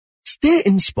Stay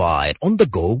inspired on the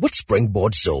go with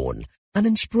Springboard Zone, an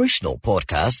inspirational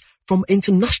podcast from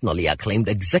internationally acclaimed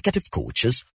executive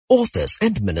coaches, authors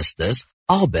and ministers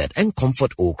Albert and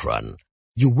Comfort Okran.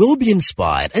 You will be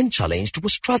inspired and challenged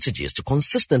with strategies to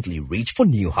consistently reach for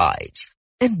new heights.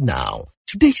 And now,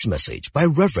 today's message by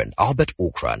Reverend Albert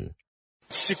Okran.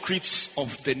 Secrets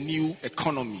of the new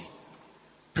economy.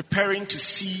 Preparing to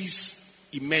seize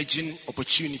emerging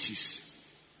opportunities.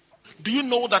 Do you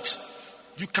know that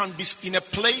you can be in a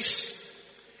place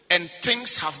and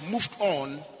things have moved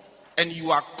on and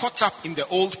you are caught up in the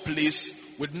old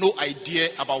place with no idea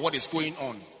about what is going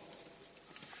on?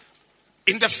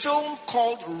 In the film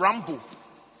called Rambo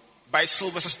by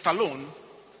Sylvester Stallone,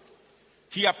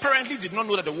 he apparently did not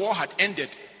know that the war had ended.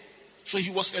 So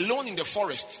he was alone in the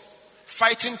forest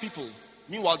fighting people.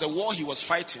 Meanwhile, the war he was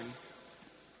fighting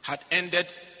had ended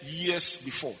years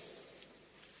before.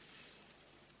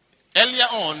 Earlier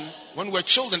on, when we were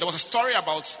children, there was a story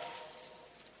about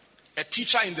a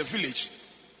teacher in the village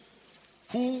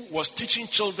who was teaching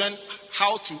children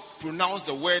how to pronounce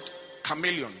the word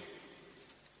chameleon.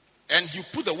 And he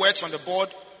put the words on the board,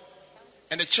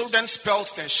 and the children spelled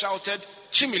it and shouted,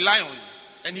 Chimilion.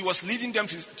 And he was leading them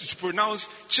to pronounce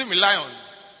Chimilion.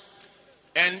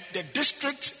 And the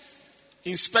district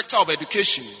inspector of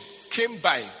education came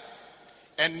by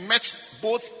and met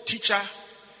both teacher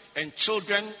and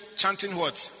children chanting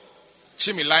what?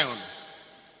 Chimilion.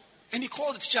 And he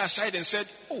called the teacher aside and said,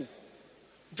 oh,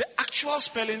 the actual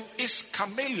spelling is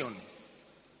chameleon.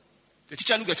 The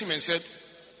teacher looked at him and said,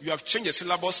 you have changed the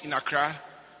syllabus in Accra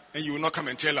and you will not come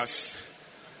and tell us.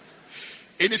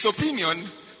 In his opinion,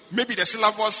 maybe the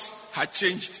syllabus had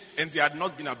changed and they had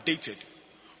not been updated.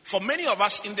 For many of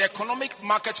us in the economic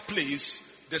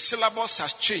marketplace, the syllabus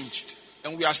has changed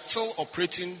and we are still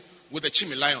operating with the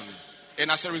Chimilion. And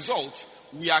as a result,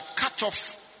 we are cut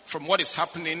off from what is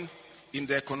happening in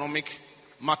the economic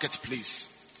marketplace.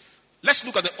 Let's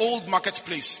look at the old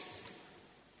marketplace.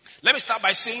 Let me start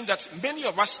by saying that many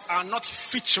of us are not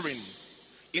featuring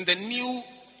in the new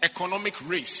economic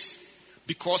race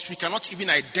because we cannot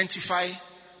even identify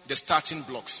the starting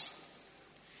blocks.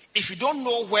 If you don't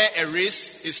know where a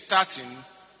race is starting,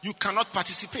 you cannot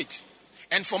participate.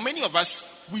 And for many of us,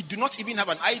 we do not even have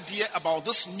an idea about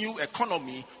this new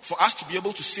economy for us to be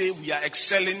able to say we are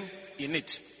excelling in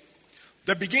it.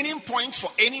 The beginning point for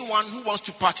anyone who wants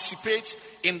to participate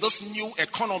in this new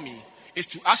economy is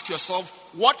to ask yourself,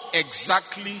 what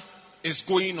exactly is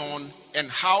going on and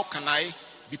how can I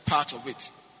be part of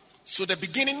it? So the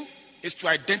beginning is to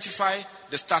identify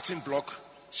the starting block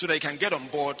so that you can get on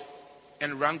board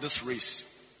and run this race.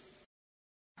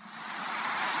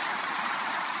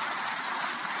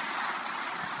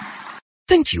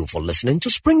 Thank you for listening to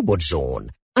Springboard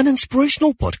Zone, an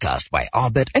inspirational podcast by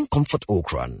Albert and Comfort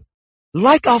Okran.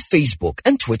 Like our Facebook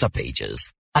and Twitter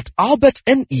pages at Albert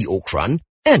N.E. Okran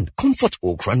and Comfort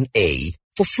Okran A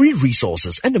for free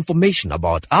resources and information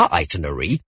about our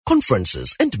itinerary,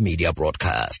 conferences, and media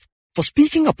broadcast. For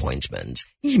speaking appointments,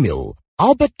 email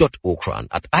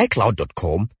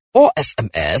albert.okran@icloud.com or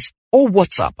SMS or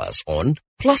WhatsApp us on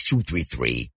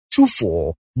 +233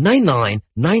 24 99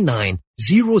 99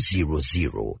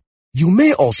 000. You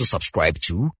may also subscribe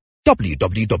to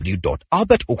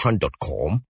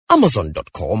www.albertokran.com,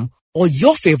 amazon.com, or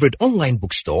your favorite online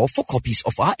bookstore for copies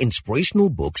of our inspirational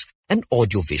books and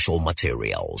audiovisual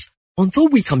materials. Until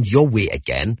we come your way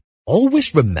again,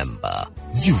 always remember,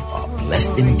 you are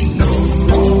blessed indeed.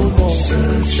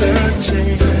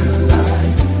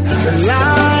 The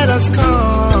light has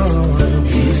come.